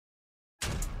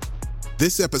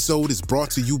This episode is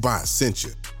brought to you by Essentia.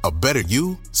 A better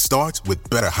you starts with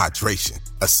better hydration.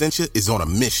 Essentia is on a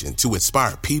mission to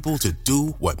inspire people to do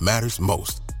what matters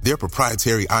most. Their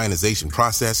proprietary ionization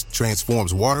process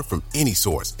transforms water from any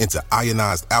source into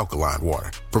ionized alkaline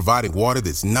water, providing water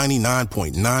that's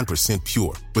 99.9%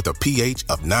 pure with a pH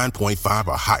of 9.5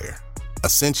 or higher.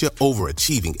 Essentia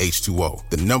overachieving H2O,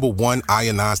 the #1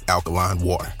 ionized alkaline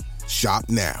water. Shop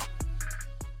now.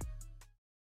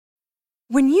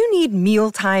 When you need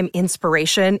mealtime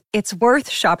inspiration, it's worth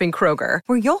shopping Kroger,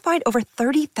 where you'll find over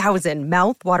 30,000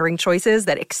 mouth-watering choices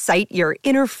that excite your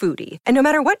inner foodie. And no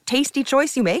matter what tasty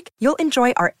choice you make, you'll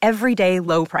enjoy our everyday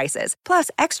low prices, plus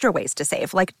extra ways to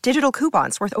save, like digital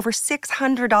coupons worth over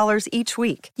 $600 each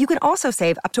week. You can also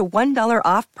save up to $1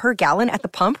 off per gallon at the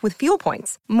pump with fuel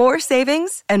points. More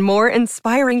savings and more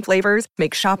inspiring flavors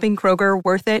make shopping Kroger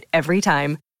worth it every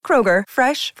time. Kroger,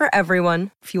 fresh for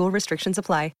everyone. Fuel restrictions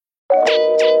apply.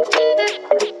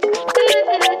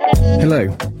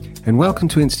 Hello, and welcome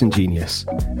to Instant Genius,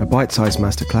 a bite-sized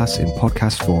masterclass in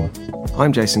podcast form.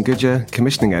 I'm Jason Goodyer,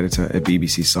 commissioning editor at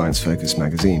BBC Science Focus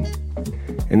magazine.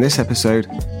 In this episode,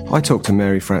 I talk to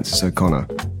Mary Frances O'Connor,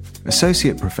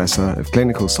 Associate Professor of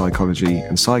Clinical Psychology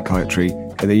and Psychiatry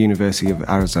at the University of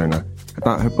Arizona,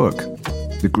 about her book,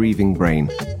 The Grieving Brain,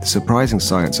 The Surprising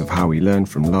Science of How We Learn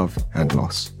from Love and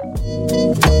Loss.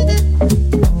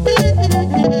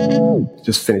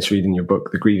 Just finished reading your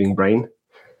book, The Grieving Brain,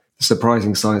 The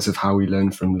Surprising Science of How We Learn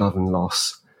from Love and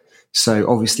Loss. So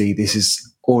obviously this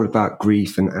is all about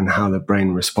grief and how the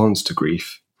brain responds to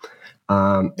grief.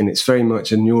 And it's very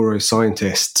much a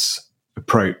neuroscientist's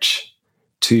approach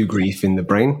to grief in the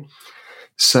brain.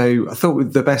 So I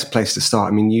thought the best place to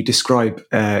start, I mean, you describe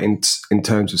in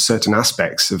terms of certain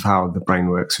aspects of how the brain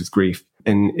works with grief,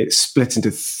 and it's split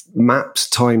into maps,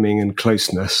 timing, and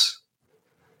closeness.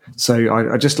 So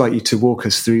I'd just like you to walk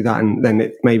us through that, and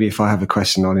then maybe if I have a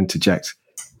question, I'll interject.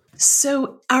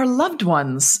 So our loved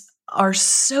ones are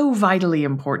so vitally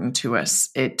important to us.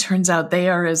 It turns out they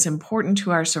are as important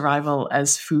to our survival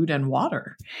as food and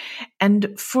water.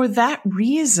 And for that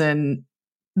reason,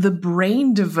 the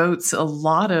brain devotes a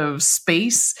lot of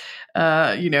space,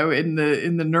 in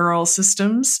the neural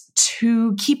systems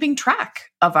to keeping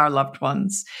track of our loved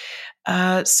ones.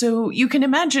 So you can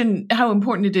imagine how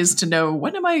important it is to know,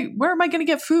 where am I going to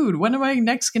get food? When am I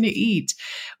next going to eat?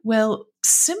 Well,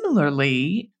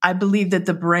 similarly, I believe that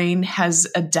the brain has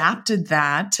adapted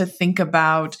that to think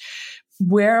about,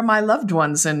 where are my loved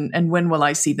ones and when will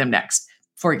I see them next?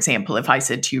 For example, if I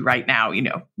said to you right now,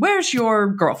 where's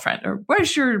your girlfriend or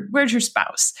where's your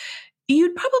spouse?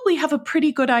 You'd probably have a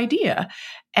pretty good idea.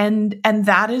 And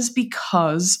that is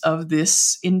because of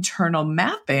this internal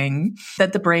mapping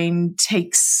that the brain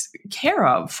takes care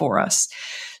of for us.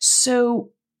 So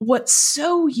what's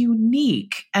so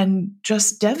unique and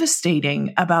just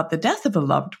devastating about the death of a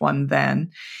loved one then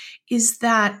is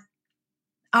that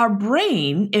our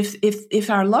brain, if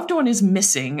our loved one is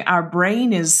missing, our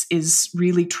brain is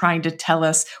really trying to tell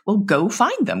us, well, go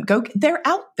find them. They're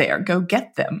out there, go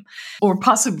get them. Or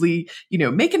possibly,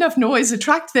 make enough noise,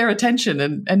 attract their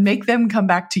attention and make them come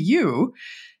back to you.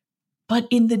 But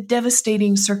in the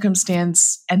devastating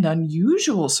circumstance and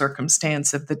unusual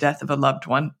circumstance of the death of a loved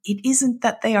one, it isn't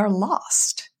that they are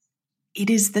lost. It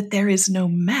is that there is no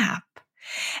map.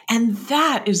 And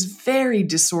that is very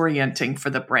disorienting for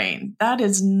the brain. That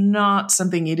is not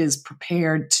something it is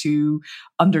prepared to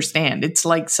understand. It's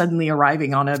like suddenly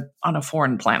arriving on a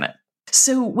foreign planet.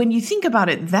 So when you think about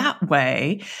it that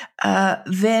way,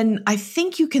 then I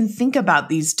think you can think about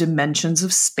these dimensions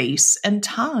of space and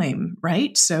time,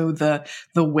 right? So the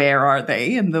where are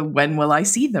they and the when will I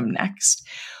see them next?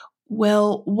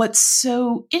 Well, what's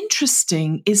so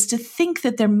interesting is to think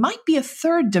that there might be a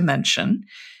third dimension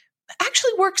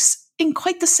actually works in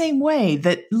quite the same way,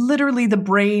 that literally the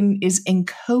brain is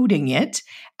encoding it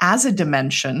as a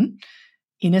dimension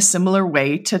in a similar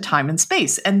way to time and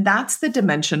space. And that's the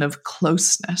dimension of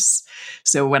closeness.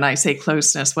 So when I say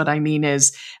closeness, what I mean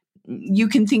is, you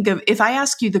can think of, if I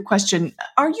ask you the question,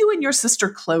 are you and your sister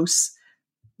close?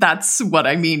 That's what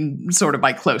I mean sort of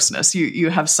by closeness. You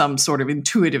have some sort of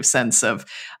intuitive sense of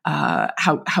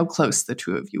how close the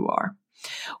two of you are.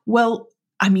 Well,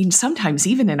 I mean, sometimes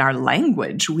even in our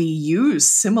language, we use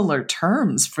similar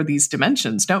terms for these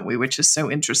dimensions, don't we? Which is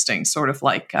so interesting. Sort of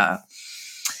like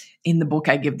in the book,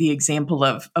 I give the example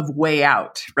of way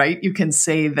out, right? You can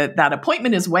say that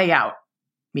appointment is way out,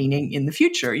 meaning in the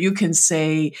future. You can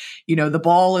say, the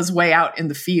ball is way out in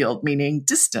the field, meaning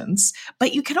distance.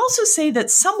 But you can also say that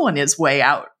someone is way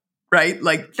out, right?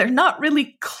 Like they're not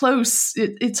really close.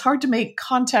 It's hard to make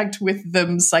contact with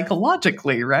them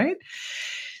psychologically, right?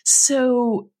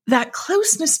 So That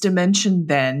closeness dimension,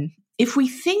 then, if we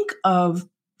think of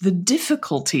the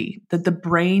difficulty that the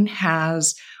brain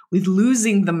has with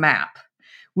losing the map,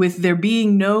 with there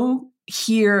being no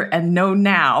here and no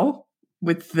now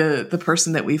with the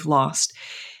person that we've lost,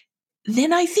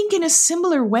 then I think in a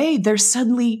similar way, there's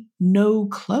suddenly no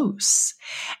close.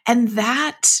 And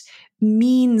that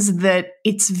means that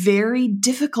it's very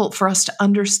difficult for us to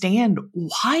understand,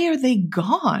 why are they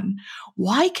gone?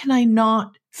 Why can I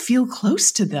not feel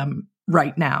close to them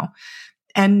right now?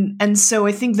 And so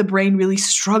I think the brain really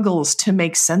struggles to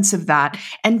make sense of that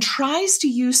and tries to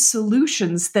use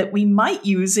solutions that we might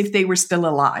use if they were still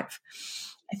alive.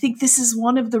 I think this is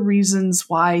one of the reasons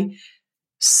why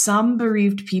some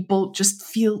bereaved people just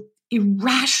feel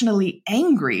irrationally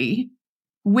angry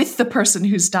with the person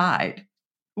who's died,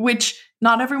 which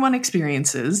not everyone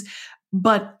experiences.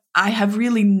 But I have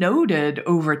really noted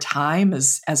over time,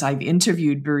 as I've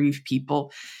interviewed bereaved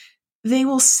people, they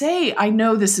will say, I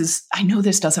know this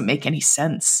doesn't make any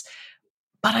sense,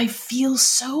 but I feel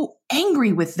so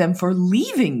angry with them for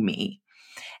leaving me.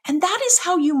 And that is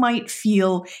how you might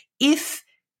feel if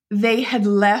they had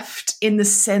left in the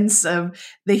sense of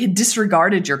they had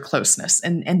disregarded your closeness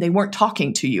and they weren't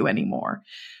talking to you anymore.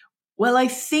 Well, I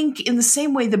think in the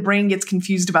same way the brain gets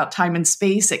confused about time and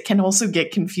space, it can also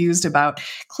get confused about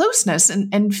closeness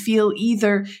and feel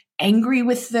either angry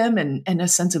with them and a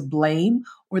sense of blame,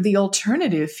 or the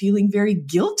alternative, feeling very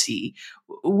guilty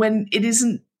when it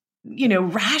isn't,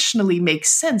 rationally makes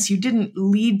sense. You didn't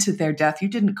lead to their death. You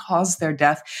didn't cause their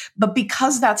death. But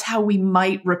because that's how we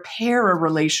might repair a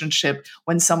relationship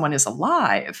when someone is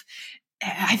alive,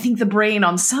 I think the brain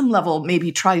on some level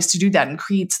maybe tries to do that and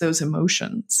creates those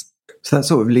emotions. So that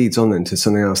sort of leads on into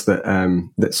something else that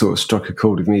that sort of struck a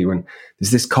chord with me, when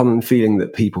there's this common feeling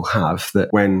that people have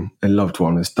that when a loved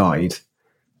one has died,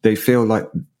 they feel like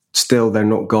still they're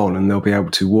not gone and they'll be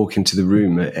able to walk into the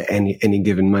room at any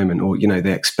given moment, or,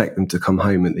 they expect them to come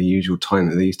home at the usual time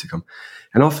that they used to come.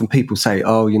 And often people say,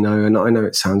 oh, and I know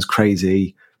it sounds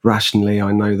crazy, rationally,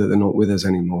 I know that they're not with us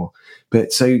anymore.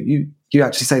 But so you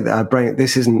actually say that our brain,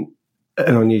 this isn't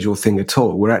an unusual thing at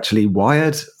all. We're actually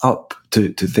wired up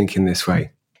to think in this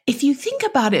way. If you think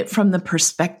about it from the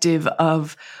perspective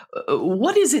of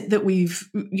what is it that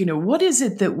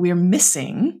we're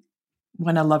missing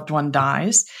when a loved one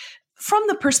dies, from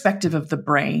the perspective of the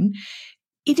brain,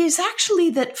 it is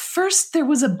actually that first there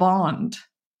was a bond.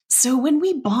 So when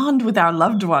we bond with our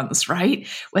loved ones, right,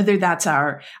 whether that's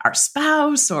our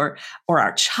spouse or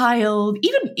our child,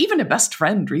 even a best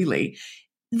friend, really,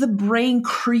 the brain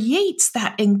creates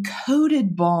that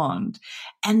encoded bond.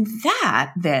 And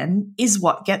that then is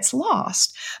what gets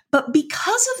lost. But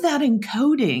because of that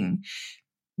encoding,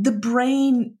 the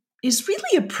brain is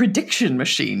really a prediction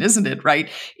machine, isn't it, right?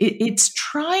 It's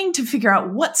trying to figure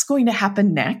out what's going to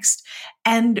happen next.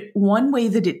 And one way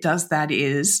that it does that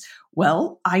is,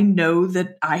 well, I know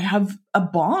that I have a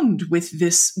bond with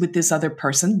this other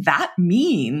person. That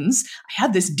means I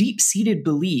have this deep-seated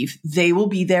belief they will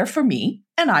be there for me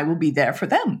and I will be there for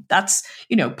them. That's,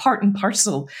 part and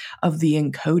parcel of the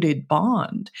encoded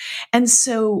bond. And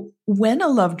so when a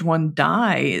loved one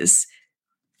dies,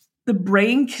 the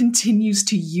brain continues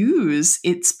to use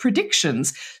its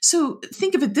predictions. So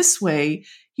think of it this way,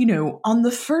 on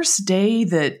the first day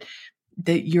that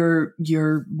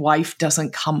your wife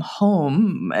doesn't come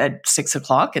home at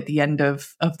 6:00 at the end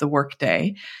of the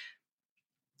workday,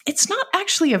 it's not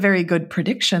actually a very good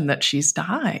prediction that she's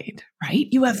died, right?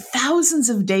 You have thousands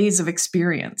of days of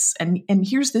experience, and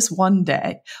here's this one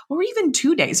day, or even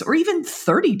 2 days, or even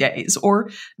 30 days, or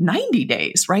 90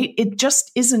 days, right? It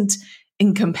just isn't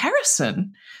in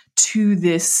comparison to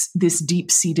this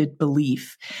deep-seated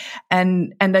belief.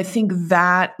 And I think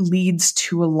that leads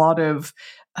to a lot of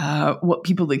what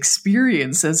people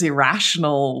experience as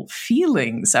irrational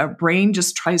feelings. Our brain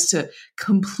just tries to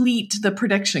complete the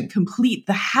prediction, complete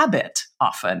the habit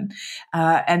often.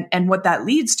 And what that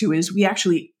leads to is we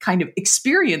actually kind of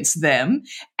experience them,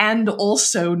 and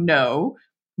also know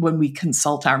when we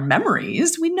consult our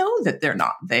memories, we know that they're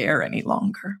not there any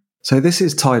longer. So this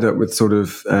is tied up with sort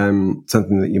of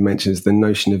something that you mentioned, is the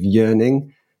notion of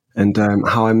yearning and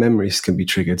how our memories can be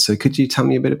triggered. So could you tell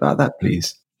me a bit about that,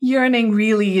 please? Yearning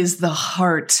really is the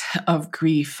heart of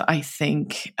grief, I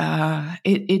think.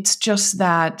 It's just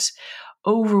that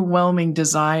overwhelming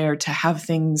desire to have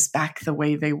things back the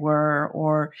way they were,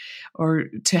 or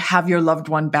to have your loved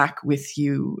one back with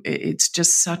you. It's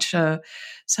just such an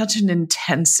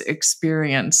intense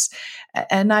experience.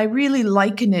 And I really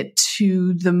liken it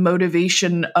to the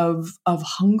motivation of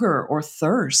hunger or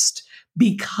thirst,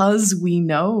 because we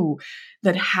know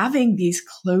that having these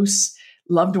close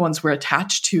loved ones we're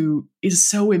attached to is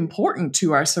so important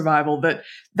to our survival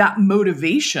that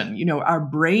motivation, our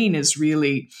brain is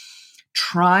really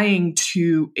trying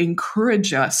to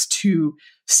encourage us to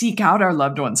seek out our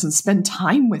loved ones and spend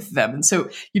time with them. And so,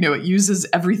 it uses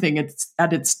everything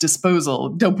at its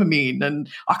disposal, dopamine and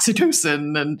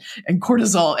oxytocin and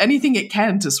cortisol, anything it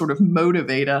can to sort of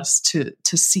motivate us to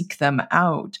seek them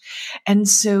out. And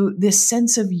so this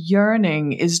sense of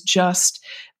yearning is just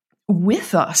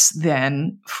with us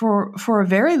then for a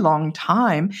very long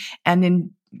time. And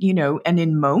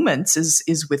in moments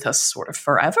is with us sort of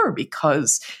forever,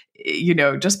 because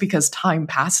just because time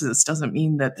passes doesn't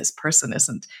mean that this person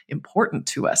isn't important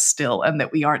to us still, and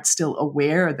that we aren't still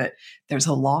aware that there's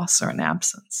a loss or an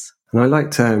absence. And I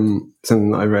liked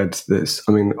something that I read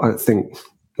I think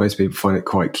most people find it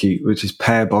quite cute, which is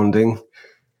pair bonding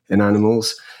in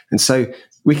animals. And so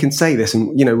we can say this,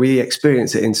 and, we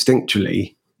experience it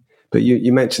instinctually, but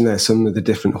you mentioned there some of the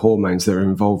different hormones that are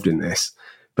involved in this.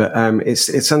 But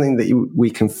it's something that we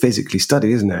can physically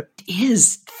study, isn't it? It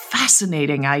is.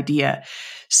 Fascinating idea.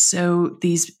 So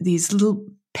these little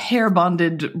pair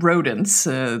bonded rodents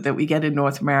that we get in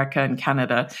North America and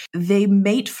Canada, they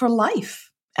mate for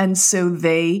life. And so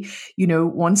they,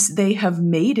 once they have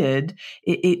mated,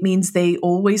 it means they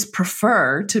always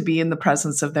prefer to be in the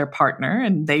presence of their partner,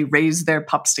 and they raise their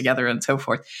pups together and so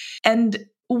forth. And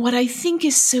what I think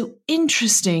is so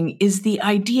interesting is the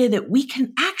idea that we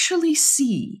can actually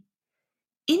see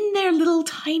in their little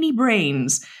tiny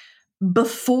brains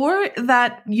before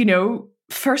that,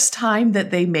 first time that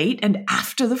they mate, and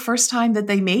after the first time that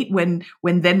they mate, when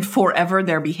then forever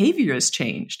their behavior is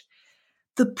changed.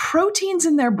 The proteins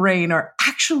in their brain are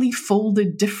actually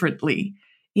folded differently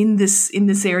in this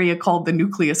area called the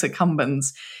nucleus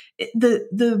accumbens.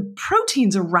 The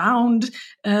proteins around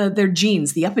their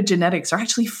genes, the epigenetics, are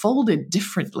actually folded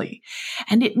differently.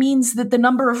 And it means that the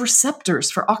number of receptors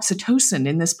for oxytocin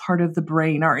in this part of the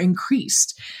brain are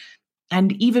increased.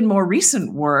 And even more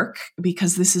recent work,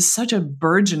 because this is such a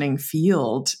burgeoning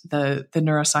field, the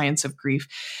neuroscience of grief,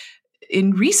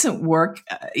 in recent work,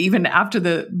 even after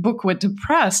the book went to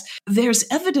press, there's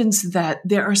evidence that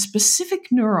there are specific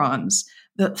neurons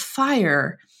that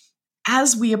fire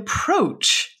as we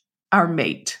approach our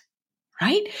mate,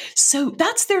 right? So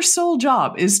that's their sole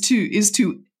job, is to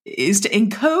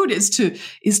encode,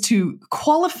 is to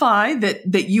qualify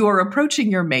that you are approaching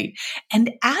your mate.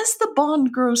 And as the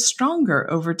bond grows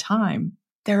stronger over time,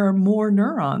 there are more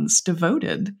neurons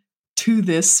devoted to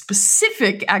this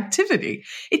specific activity.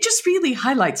 It just really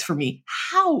highlights for me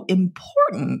how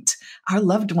important our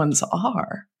loved ones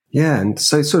are. Yeah, and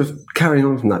so sort of carrying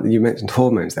on from that, you mentioned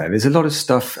hormones there. There's a lot of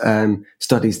stuff,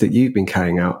 studies that you've been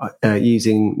carrying out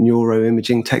using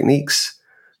neuroimaging techniques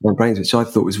on brains, which I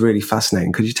thought was really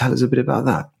fascinating. Could you tell us a bit about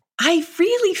that? I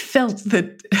really felt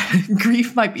that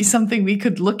grief might be something we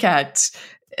could look at,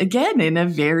 again, in a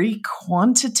very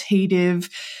quantitative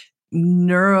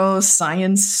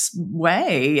neuroscience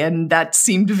way. And that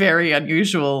seemed very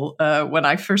unusual when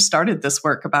I first started this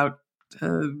work about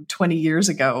 20 years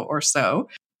ago or so.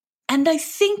 And I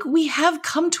think we have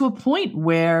come to a point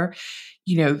where,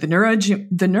 the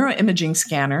neuroimaging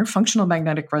scanner, functional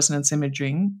magnetic resonance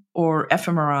imaging, or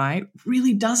fMRI,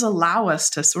 really does allow us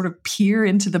to sort of peer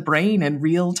into the brain in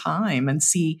real time and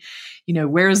see,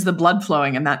 where is the blood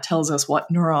flowing? And that tells us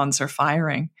what neurons are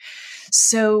firing.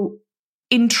 So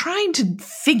in trying to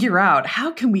figure out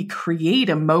how can we create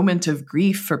a moment of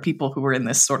grief for people who are in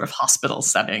this sort of hospital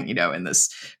setting, in this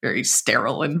very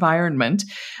sterile environment,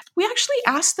 we actually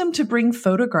asked them to bring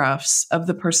photographs of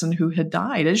the person who had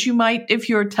died, as you might if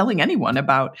you're telling anyone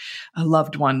about a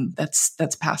loved one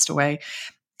that's passed away.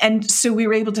 And so we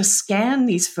were able to scan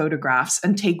these photographs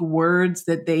and take words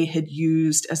that they had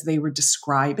used as they were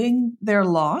describing their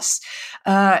loss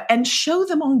and show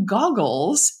them on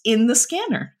goggles in the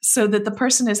scanner, so that the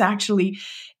person is actually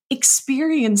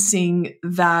experiencing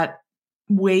that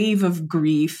wave of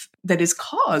grief that is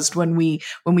caused when we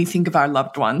think of our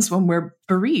loved ones, when we're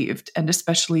bereaved, and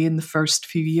especially in the first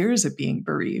few years of being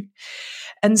bereaved.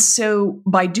 And so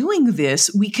by doing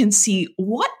this, we can see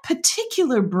what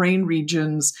particular brain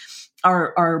regions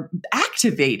are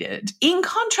activated, in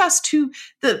contrast to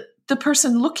the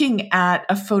person looking at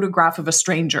a photograph of a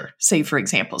stranger, say, for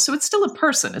example. So it's still a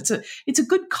person. It's a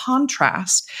good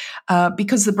contrast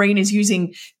because the brain is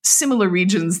using similar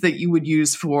regions that you would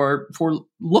use for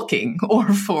looking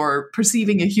or for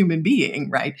perceiving a human being,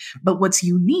 right? But what's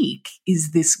unique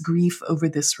is this grief over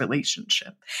this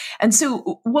relationship. And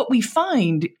so what we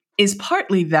find is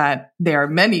partly that there are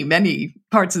many, many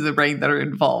parts of the brain that are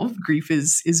involved. Grief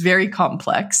is very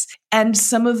complex. And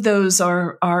some of those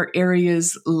are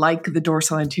areas like the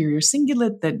dorsal anterior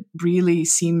cingulate that really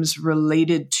seems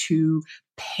related to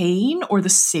pain or the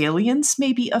salience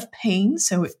maybe of pain.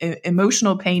 So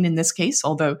emotional pain in this case,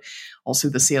 although also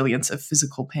the salience of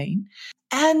physical pain.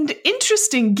 And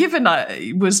interesting, given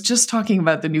I was just talking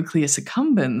about the nucleus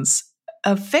accumbens,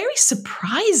 a very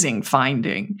surprising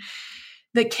finding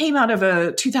that came out of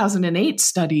a 2008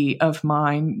 study of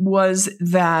mine was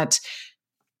that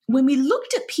when we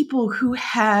looked at people who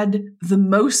had the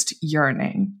most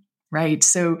yearning, right?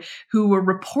 So who were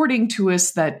reporting to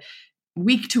us that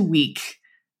week to week,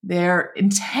 their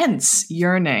intense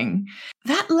yearning,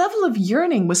 that level of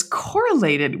yearning was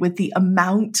correlated with the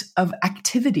amount of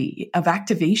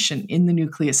activation in the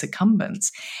nucleus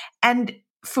accumbens. And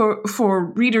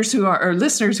for readers who are, or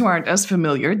listeners who aren't as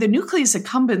familiar, the nucleus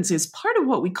accumbens is part of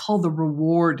what we call the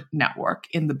reward network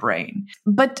in the brain.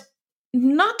 But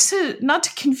not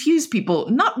to confuse people,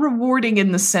 not rewarding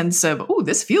in the sense of, oh,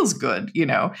 this feels good,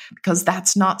 because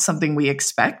that's not something we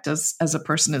expect as a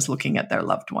person is looking at their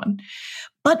loved one.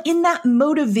 But in that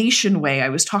motivation way, I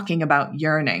was talking about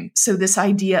yearning. So this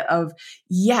idea of,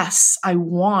 yes, I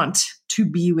want to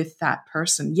be with that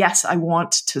person. Yes, I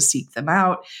want to seek them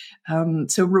out.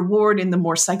 So reward in the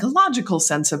more psychological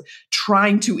sense of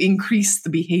trying to increase the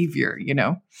behavior,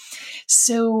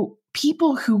 So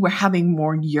people who were having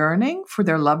more yearning for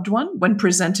their loved one when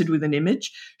presented with an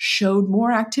image showed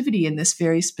more activity in this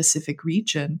very specific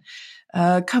region.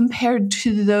 Compared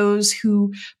to those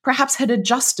who perhaps had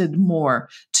adjusted more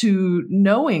to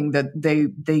knowing that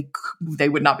they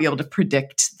would not be able to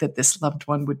predict that this loved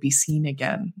one would be seen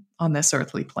again on this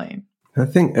earthly plane. I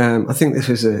think this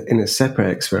was in a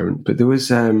separate experiment, but there was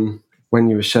when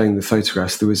you were showing the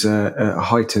photographs, there was a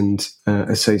heightened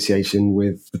association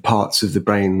with the parts of the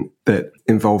brain that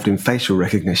involved in facial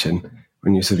recognition.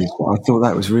 When you I thought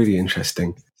that was really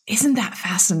interesting. Isn't that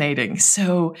fascinating?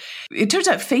 So it turns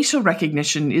out facial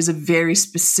recognition is a very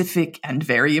specific and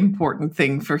very important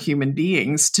thing for human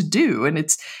beings to do. And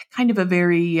it's kind of a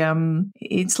very,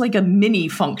 it's like a mini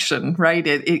function, right?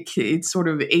 It's sort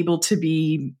of able to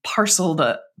be parceled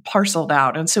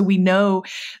out. And so we know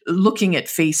looking at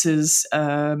faces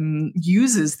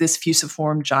uses this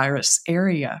fusiform gyrus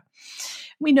area.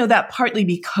 We know that partly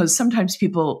because sometimes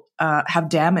people have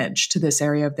damage to this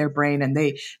area of their brain and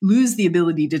they lose the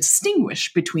ability to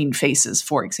distinguish between faces,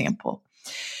 for example.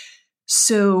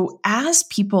 So as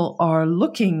people are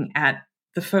looking at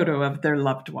the photo of their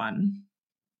loved one,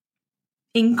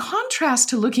 in contrast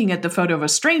to looking at the photo of a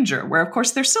stranger, where of course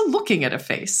they're still looking at a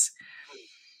face,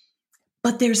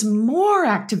 but there's more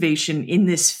activation in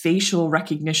this facial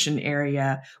recognition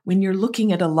area when you're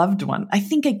looking at a loved one. I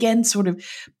think, again, sort of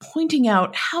pointing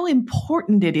out how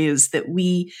important it is that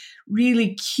we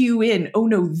really cue in, oh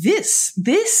no, this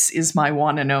is my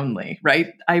one and only, right?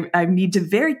 I need to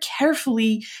very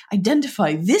carefully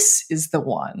identify this is the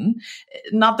one,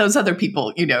 not those other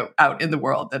people, out in the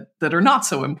world that are not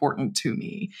so important to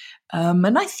me.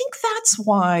 And I think that's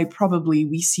why probably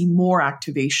we see more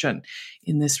activation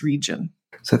in this region.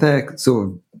 So they're sort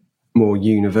of more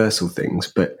universal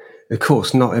things, but of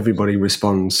course not everybody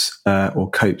responds or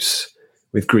copes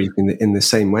with grief in the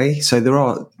same way. So there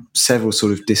are several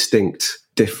sort of distinct,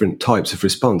 different types of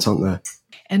response, aren't there?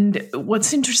 And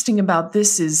what's interesting about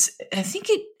this is I think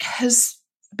it has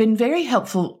been very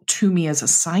helpful to me as a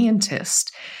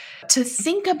scientist to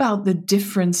think about the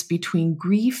difference between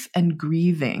grief and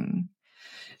grieving.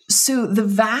 So the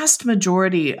vast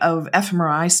majority of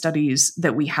fMRI studies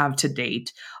that we have to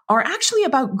date are actually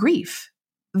about grief.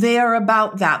 They are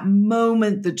about that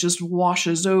moment that just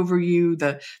washes over you,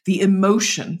 the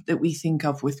emotion that we think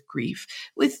of with grief,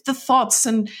 with the thoughts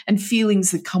and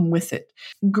feelings that come with it.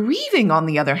 Grieving, on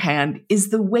the other hand, is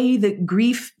the way that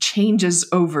grief changes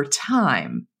over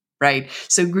time. Right?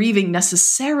 So grieving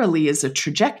necessarily is a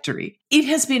trajectory. It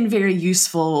has been very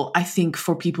useful, I think,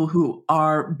 for people who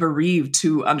are bereaved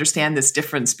to understand this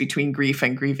difference between grief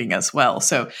and grieving as well.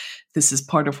 So this is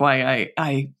part of why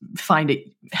I find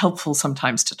it helpful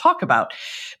sometimes to talk about.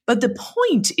 But the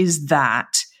point is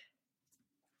that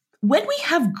when we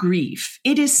have grief,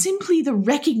 it is simply the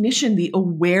recognition, the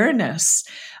awareness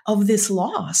of this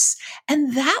loss.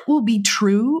 And that will be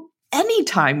true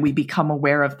anytime we become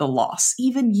aware of the loss,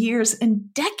 even years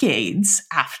and decades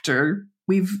after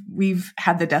we've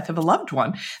had the death of a loved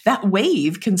one. That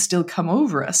wave can still come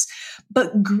over us.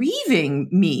 But grieving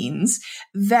means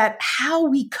that how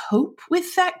we cope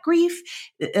with that grief,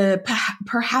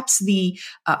 perhaps the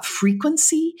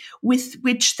frequency with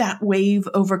which that wave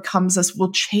overcomes us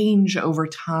will change over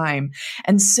time.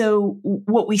 And so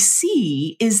what we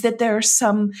see is that there are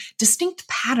some distinct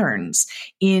patterns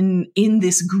in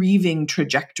this grieving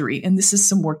trajectory. And this is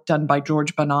some work done by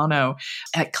George Bonanno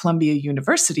at Columbia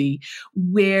University,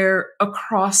 where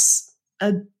across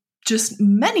just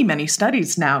many, many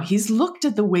studies now, he's looked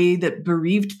at the way that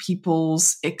bereaved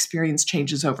people's experience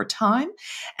changes over time.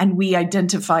 And we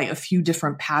identify a few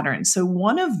different patterns. So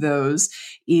one of those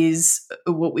is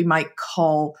what we might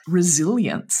call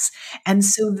resilience. And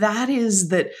so that is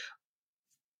that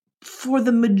for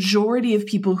the majority of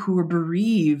people who are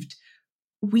bereaved,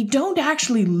 we don't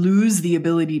actually lose the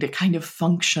ability to kind of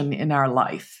function in our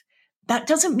life. That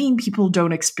doesn't mean people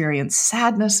don't experience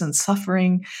sadness and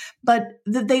suffering, but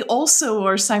that they also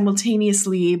are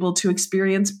simultaneously able to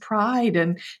experience pride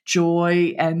and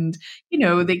joy. And,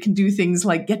 they can do things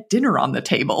like get dinner on the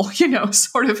table,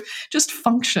 sort of just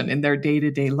function in their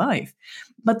day-to-day life.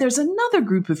 But there's another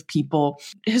group of people.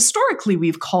 Historically,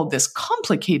 we've called this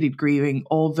complicated grieving,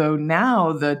 although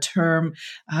now the term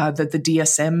that the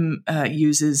DSM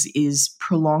uses is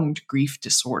prolonged grief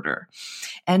disorder.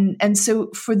 And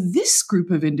so for this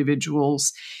group of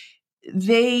individuals,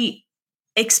 they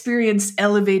experience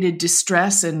elevated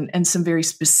distress and some very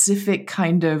specific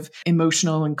kind of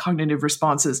emotional and cognitive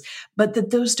responses, but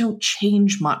that those don't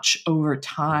change much over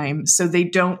time. So they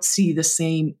don't see the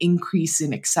same increase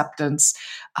in acceptance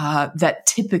that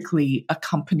typically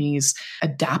accompanies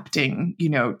adapting,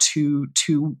 to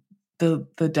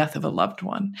the death of a loved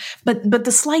one. But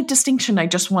the slight distinction I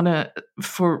just want to,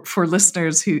 for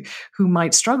listeners who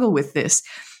might struggle with this,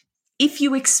 if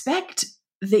you expect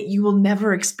that you will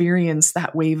never experience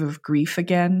that wave of grief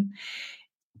again,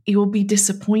 you will be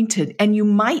disappointed. And you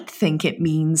might think it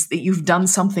means that you've done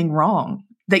something wrong,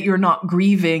 that you're not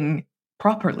grieving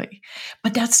properly.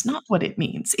 But that's not what it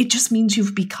means. It just means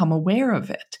you've become aware of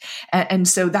it. And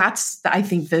so that's, I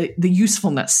think, the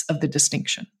usefulness of the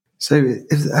distinction. So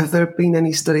have there been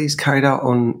any studies carried out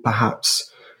on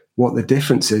perhaps what the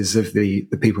differences of the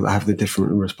people that have the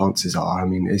different responses are? I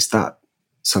mean, is that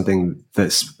something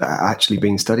that's actually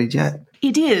being studied yet?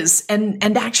 It is. And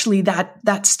actually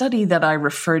that study that I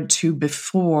referred to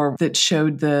before that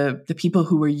showed the people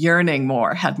who were yearning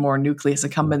more had more nucleus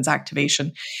accumbens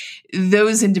activation.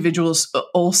 Those individuals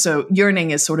also, yearning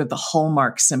is sort of the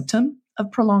hallmark symptom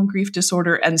of prolonged grief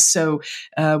disorder. And so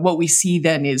what we see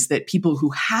then is that people who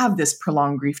have this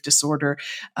prolonged grief disorder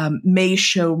may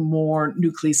show more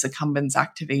nucleus accumbens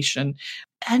activation.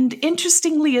 And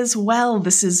interestingly as well,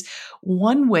 this is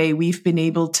one way we've been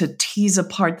able to tease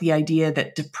apart the idea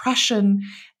that depression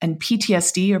and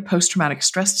PTSD, or post-traumatic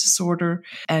stress disorder,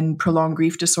 and prolonged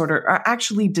grief disorder are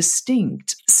actually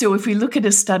distinct. So if we look at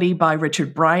a study by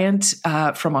Richard Bryant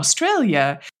from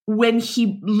Australia, when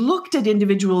he looked at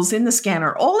individuals in the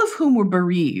scanner, all of whom were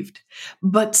bereaved,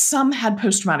 but some had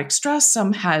post-traumatic stress,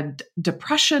 some had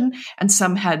depression, and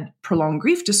some had prolonged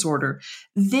grief disorder,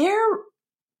 their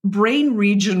brain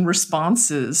region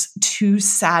responses to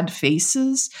sad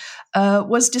faces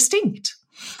was distinct.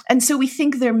 And so we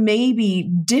think there may be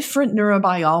different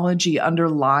neurobiology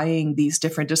underlying these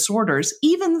different disorders,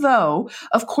 even though,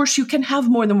 of course, you can have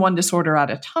more than one disorder at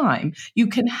a time. You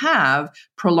can have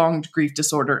prolonged grief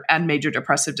disorder and major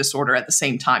depressive disorder at the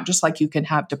same time, just like you can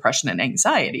have depression and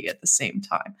anxiety at the same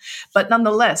time. But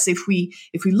nonetheless, if we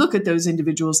look at those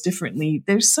individuals differently,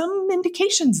 there's some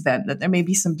indications then that there may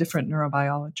be some different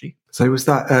neurobiology. So was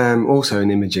that also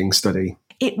an imaging study?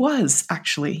 It was,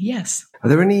 actually, yes. Are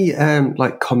there any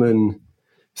common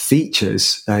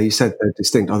features? You said they're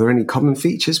distinct. Are there any common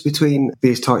features between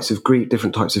these types of grief,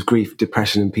 different types of grief,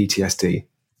 depression and PTSD?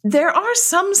 There are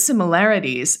some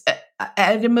similarities.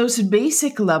 At a most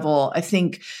basic level, I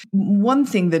think one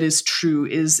thing that is true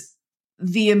is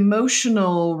the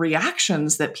emotional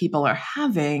reactions that people are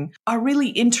having are really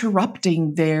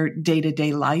interrupting their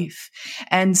day-to-day life.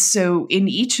 And so in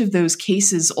each of those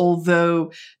cases,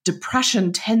 although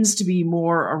depression tends to be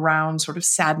more around sort of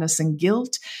sadness and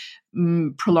guilt,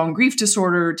 prolonged grief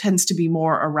disorder tends to be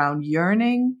more around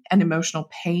yearning and emotional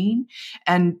pain,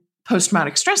 and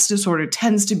post-traumatic stress disorder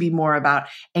tends to be more about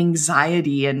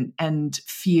anxiety and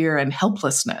fear and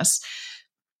helplessness.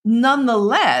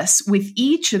 Nonetheless, with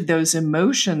each of those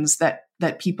emotions that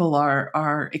that people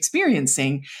are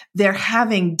experiencing, they're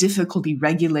having difficulty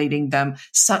regulating them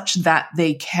such that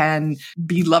they can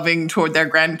be loving toward their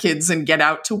grandkids and get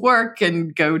out to work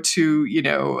and go to,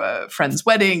 a friend's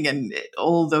wedding and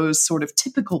all those sort of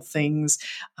typical things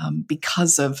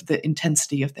because of the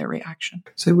intensity of their reaction.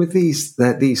 So with these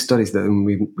studies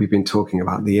that we've been talking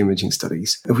about, the imaging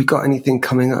studies, have we got anything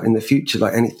coming up in the future,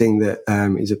 like anything that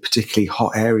is a particularly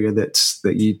hot area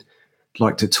that you'd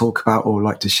like to talk about or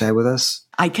like to share with us?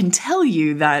 I can tell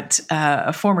you that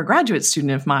a former graduate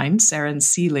student of mine, Sarah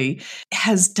Seeley,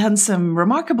 has done some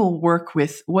remarkable work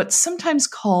with what's sometimes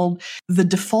called the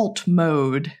default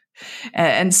mode.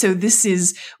 And so this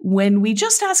is when we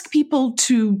just ask people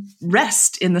to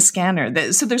rest in the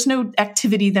scanner. So there's no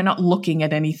activity, they're not looking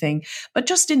at anything, but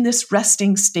just in this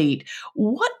resting state,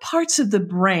 what parts of the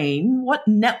brain, what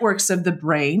networks of the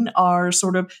brain are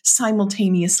sort of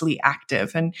simultaneously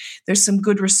active? And there's some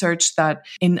good research that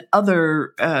in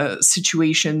other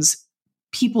situations,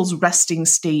 people's resting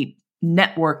state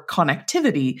network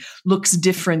connectivity looks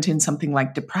different in something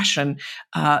like depression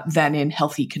than in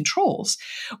healthy controls.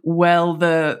 Well,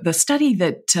 the study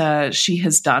that she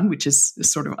has done, which is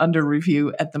sort of under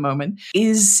review at the moment,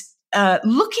 is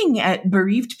looking at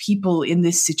bereaved people in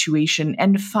this situation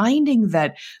and finding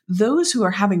that those who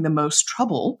are having the most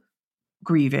trouble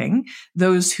grieving,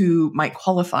 those who might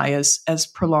qualify as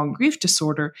prolonged grief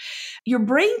disorder, your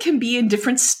brain can be in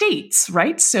different states,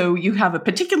 right? So you have a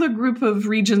particular group of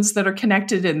regions that are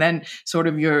connected, and then sort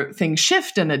of your things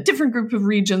shift and a different group of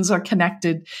regions are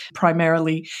connected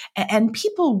primarily. And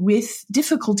people with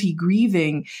difficulty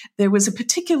grieving, there was a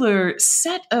particular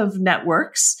set of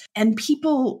networks, and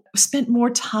people spent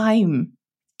more time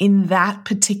in that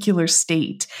particular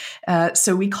state.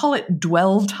 So we call it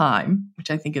dwell time,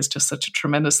 which I think is just such a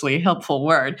tremendously helpful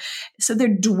word. So they're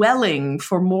dwelling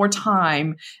for more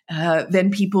time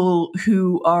than people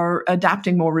who are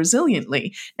adapting more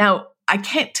resiliently. Now, I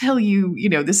can't tell you,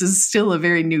 this is still a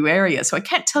very new area, so I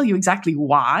can't tell you exactly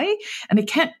why, and I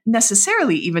can't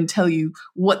necessarily even tell you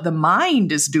what the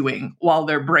mind is doing while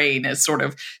their brain is sort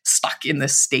of stuck in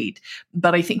this state.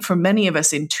 But I think for many of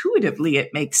us, intuitively,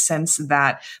 it makes sense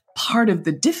that part of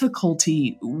the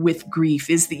difficulty with grief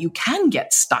is that you can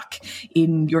get stuck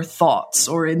in your thoughts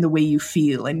or in the way you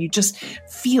feel, and you just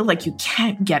feel like you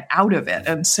can't get out of it.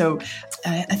 And so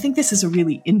I think this is a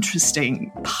really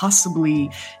interesting,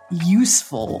 possibly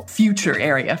useful future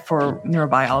area for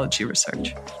neurobiology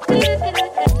research.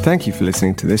 Thank you for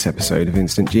listening to this episode of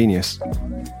Instant Genius.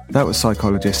 That was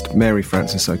psychologist Mary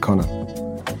Frances O'Connor.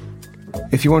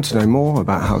 If you want to know more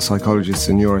about how psychologists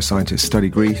and neuroscientists study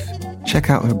grief, check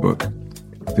out her book,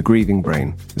 The Grieving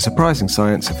Brain, The Surprising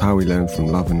Science of How We Learn from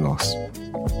Love and Loss.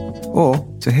 Or,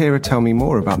 to hear her tell me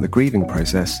more about the grieving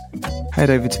process, head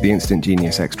over to the Instant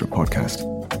Genius Extra podcast.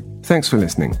 Thanks for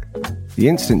listening. The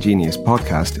Instant Genius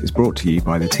podcast is brought to you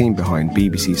by the team behind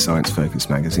BBC Science Focus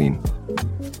magazine.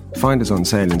 Find us on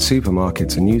sale in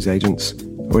supermarkets and newsagents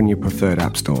or in your preferred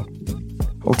app store.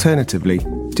 Alternatively,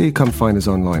 do come find us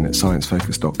online at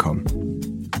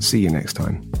sciencefocus.com. See you next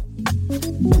time.